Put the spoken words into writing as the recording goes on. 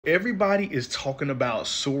Everybody is talking about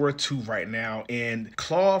Sora 2 right now, and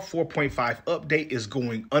Claude 4.5 update is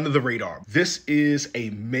going under the radar. This is a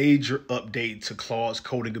major update to Claude's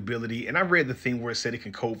coding ability, and I read the thing where it said it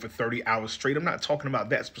can code for 30 hours straight. I'm not talking about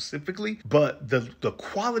that specifically, but the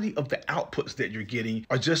quality of the outputs that you're getting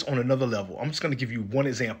are just on another level. I'm just going to give you one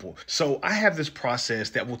example. So I have this process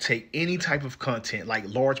that will take any type of content,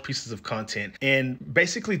 like large pieces of content, and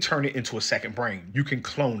basically turn it into a second brain. You can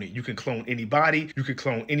clone it. You can clone anybody. You can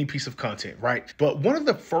clone any piece of content, right? But one of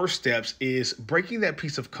the first steps is breaking that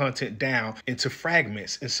piece of content down into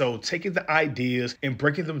fragments. And so taking the ideas and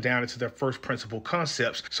breaking them down into their first principle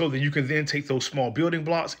concepts so that you can then take those small building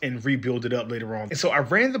blocks and rebuild it up later on. And so I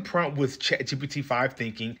ran the prompt with GPT-5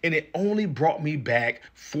 Thinking, and it only brought me back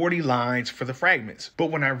 40 lines for the fragments.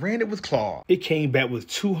 But when I ran it with Claude, it came back with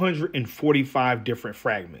 245 different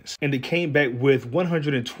fragments, and it came back with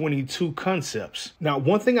 122 concepts. Now,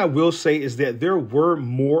 one thing I will say is that there were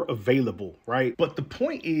more available, right? But the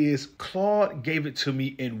point is, Claude gave it to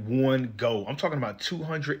me in one go. I'm talking about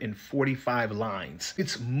 245 lines.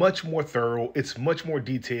 It's much more thorough, it's much more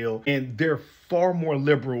detailed, and they're far more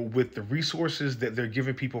liberal with the resources that they're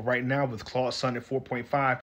giving people right now with Claude Sonnet 4.5